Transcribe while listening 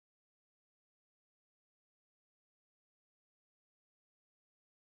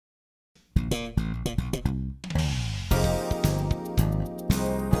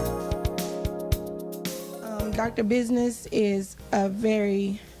Dr. Business is a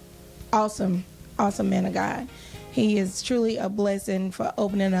very awesome man of God. He is truly a blessing for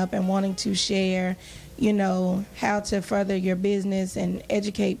opening up and wanting to share, you know, how to further your business and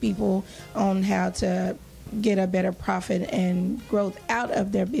educate people on how to get a better profit and growth out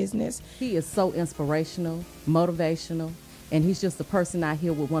of their business. He is so inspirational, motivational, and he's just a person out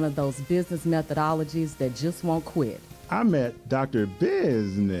here with one of those business methodologies that just won't quit. I met Dr.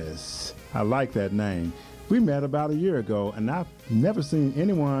 Bizness. I like that name. We met about a year ago, and I've never seen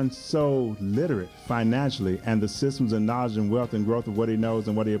anyone so literate financially and the systems and knowledge and wealth and growth of what he knows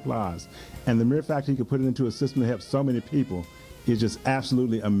and what he applies. And the mere fact he could put it into a system to help so many people is just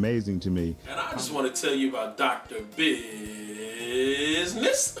absolutely amazing to me. And I just want to tell you about Dr. Bizness.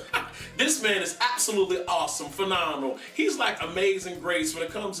 This man is absolutely awesome, phenomenal. He's like Amazing Grace when it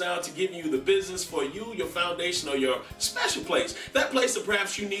comes down to giving you the business for you, your foundation, or your special place. That place that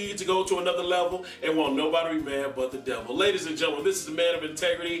perhaps you need to go to another level and won't nobody be mad but the devil. Ladies and gentlemen, this is a man of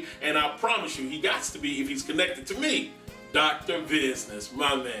integrity, and I promise you, he got to be if he's connected to me. Dr. Bizness,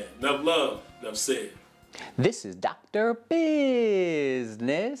 my man. Enough love, enough said. This is Dr.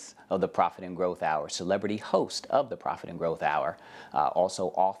 Bizness of the Profit and Growth Hour, celebrity host of the Profit and Growth Hour, also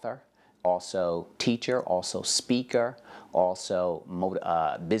author, also teacher, also speaker, also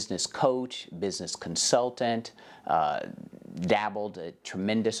business coach, business consultant, dabbled a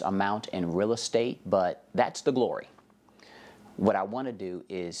tremendous amount in real estate, but that's the glory. What I want to do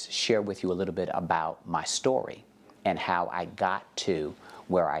is share with you a little bit about my story and how I got to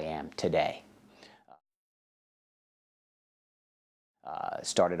where I am today.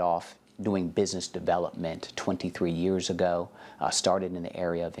 Started off doing business development 23 years ago. Started in the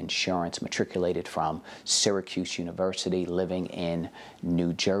area of insurance, matriculated from Syracuse University, living in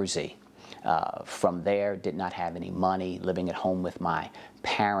New Jersey. From there, did not have any money, living at home with my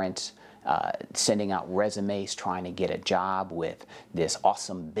parents, sending out resumes, trying to get a job with this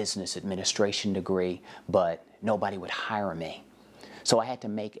awesome business administration degree, but nobody would hire me. So I had to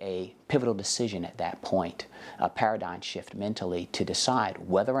make a pivotal decision at that point, a paradigm shift mentally, to decide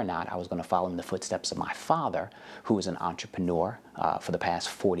whether or not I was going to follow in the footsteps of my father, who was an entrepreneur for the past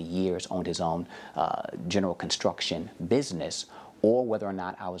 40 years, owned his own general construction business, or whether or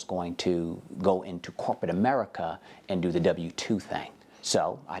not I was going to go into corporate America and do the W-2 thing.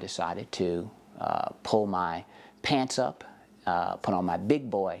 So I decided to pull my pants up, put on my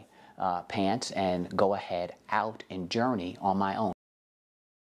big boy pants, and go ahead out and journey on my own.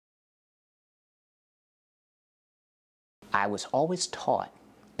 I was always taught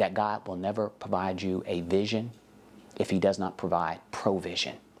that God will never provide you a vision if He does not provide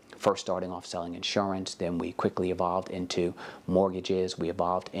provision. First starting off selling insurance, then we quickly evolved into mortgages, we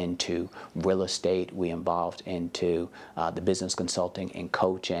evolved into real estate, we evolved into the business consulting and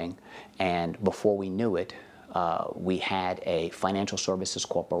coaching, and before we knew it, we had a financial services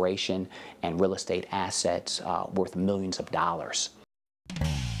corporation and real estate assets worth millions of dollars.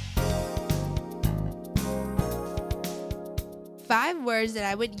 5 words that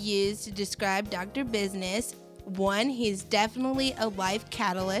I would use to describe Dr. Bizness. 1, he's definitely a life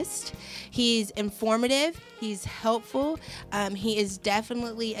catalyst. He's informative, he's helpful, he is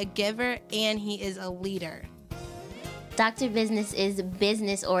definitely a giver, and he is a leader. Dr. Bizness is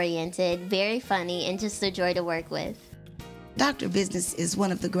business oriented, very funny, and just a joy to work with. Dr. Bizness is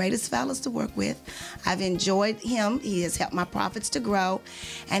one of the greatest fellows to work with. I've enjoyed him. He has helped my profits to grow,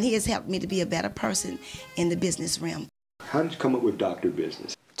 and he has helped me to be a better person in the business realm. How did you come up with Dr.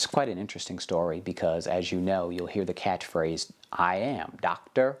 Bizness? It's quite an interesting story because, as you know, you'll hear the catchphrase, I am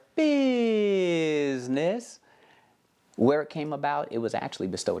Dr. Bizness. Where it came about, it was actually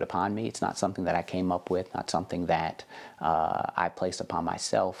bestowed upon me. It's not something that I came up with, not something that I placed upon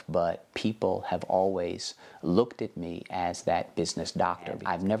myself, but people have always looked at me as that business doctor.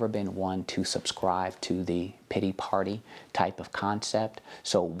 I've never been one to subscribe to the pity party type of concept.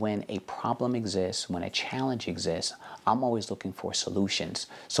 So when a problem exists, when a challenge exists, I'm always looking for solutions.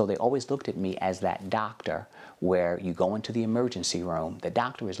 So they always looked at me as that doctor where you go into the emergency room, the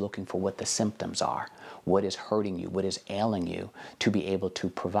doctor is looking for what the symptoms are, what is hurting you, what is ailing you, to be able to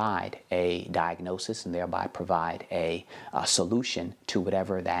provide a diagnosis and thereby provide a solution to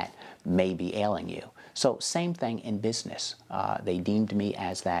whatever that may be ailing you. So same thing in business. They deemed me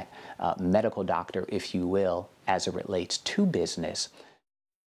as that medical doctor, if you will, as it relates to business.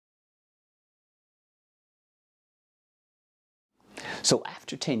 So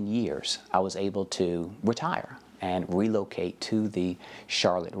after 10 years, I was able to retire and relocate to the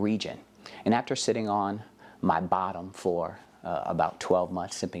Charlotte region. And after sitting on my bottom for about 12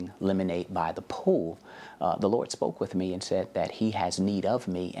 months sipping lemonade by the pool, the Lord spoke with me and said that He has need of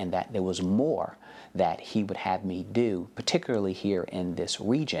me and that there was more that He would have me do, particularly here in this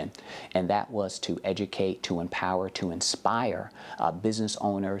region, and that was to educate, to empower, to inspire business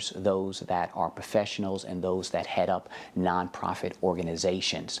owners, those that are professionals, and those that head up nonprofit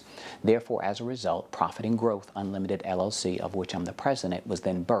organizations. Therefore, as a result, Profit and Growth Unlimited LLC, of which I'm the president, was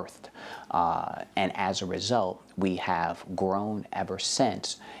then birthed. And as a result, we have grown ever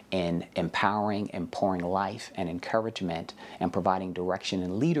since in empowering and pouring life and encouragement and providing direction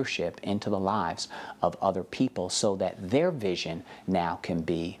and leadership into the lives of other people so that their vision now can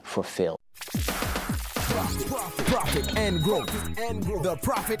be fulfilled. Profit and Growth. The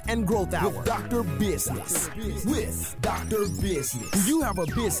Profit and Growth Hour with Dr. Business. With Dr. Business. Do you have a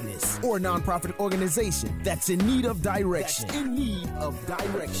business or nonprofit organization that's in need of direction?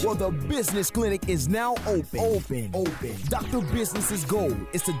 Well, the Business Clinic is now open. Dr. Business's goal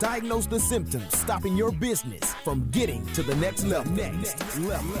is to diagnose the symptoms stopping your business from getting to the next level.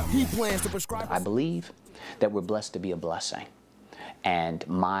 He plans to prescribe. I believe that we're blessed to be a blessing. And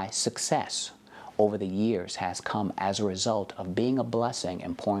my success over the years has come as a result of being a blessing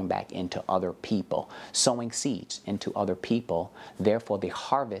and pouring back into other people, sowing seeds into other people. Therefore, the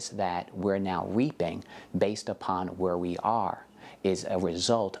harvest that we're now reaping based upon where we are is a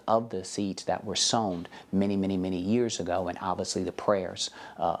result of the seeds that were sown many, many, many years ago, and obviously the prayers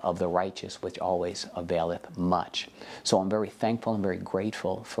of the righteous, which always availeth much. So I'm very thankful and very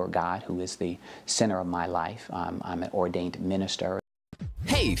grateful for God, who is the center of my life. I'm an ordained minister.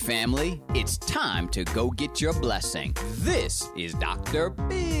 Hey family, it's time to go get your blessing. This is Dr.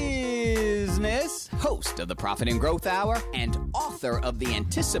 Business, host of the Profit and Growth Hour and author of the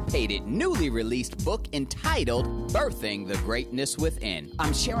anticipated newly released book entitled Birthing the Greatness Within.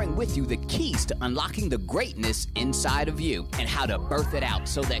 I'm sharing with you the keys to unlocking the greatness inside of you and how to birth it out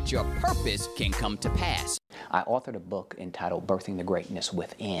so that your purpose can come to pass. I authored a book entitled Birthing the Greatness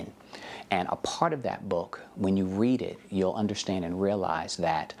Within. And a part of that book, when you read it, you'll understand and realize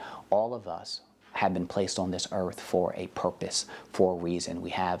that all of us have been placed on this earth for a purpose, for a reason. We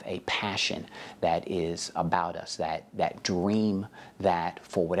have a passion that is about us, that dream that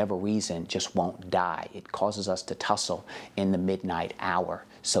for whatever reason just won't die. It causes us to tussle in the midnight hour,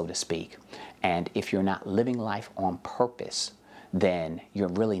 so to speak. And if you're not living life on purpose, then you're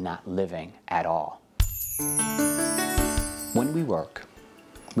really not living at all. When we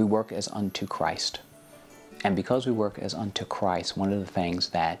work as unto Christ. And because we work as unto Christ, one of the things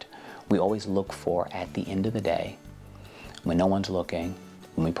that we always look for at the end of the day, when no one's looking,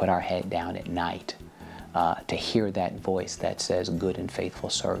 when we put our head down at night, to hear that voice that says, good and faithful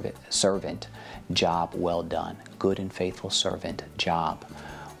servant, job well done. Good and faithful servant, job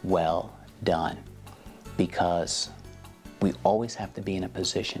well done. Because we always have to be in a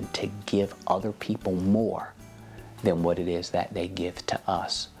position to give other people more than what it is that they give to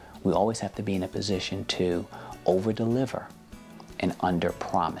us. We always have to be in a position to over-deliver and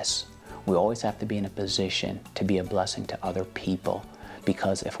under-promise. We always have to be in a position to be a blessing to other people,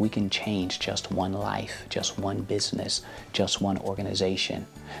 because if we can change just one life, just one business, just one organization,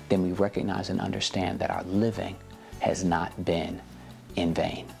 then we recognize and understand that our living has not been in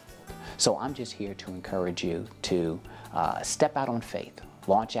vain. So I'm just here to encourage you to step out on faith,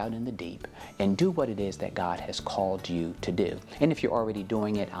 launch out in the deep, and do what it is that God has called you to do. And if you're already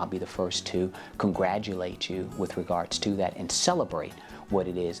doing it, I'll be the first to congratulate you with regards to that and celebrate what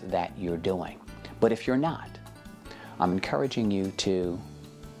it is that you're doing. But if you're not, I'm encouraging you to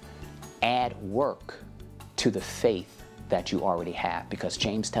add work to the faith that you already have, because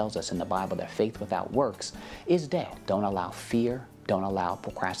James tells us in the Bible that faith without works is dead. Don't allow fear, don't allow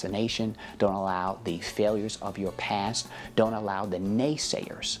procrastination, don't allow the failures of your past, don't allow the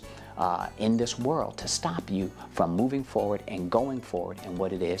naysayers in this world to stop you from moving forward and going forward in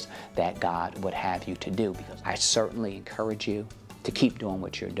what it is that God would have you to do. Because I certainly encourage you to keep doing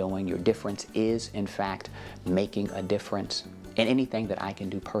what you're doing. Your difference is, in fact, making a difference. In anything that I can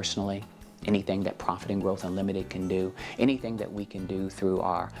do personally, anything that Profit and Growth Unlimited can do, anything that we can do through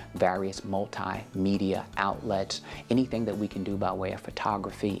our various multimedia outlets, anything that we can do by way of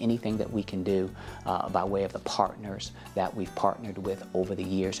photography, anything that we can do by way of the partners that we've partnered with over the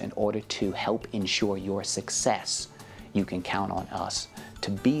years in order to help ensure your success. You can count on us to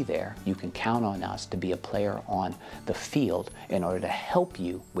be there. You can count on us to be a player on the field in order to help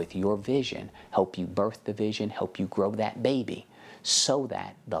you with your vision, help you birth the vision, help you grow that baby, so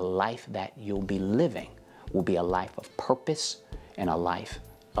that the life that you'll be living will be a life of purpose and a life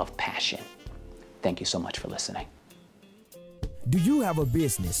of passion. Thank you so much for listening. Do you have a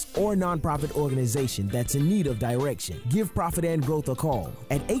business or nonprofit organization that's in need of direction? Give Profit and Growth a call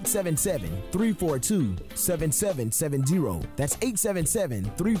at 877-342-7770. That's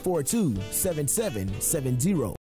 877-342-7770.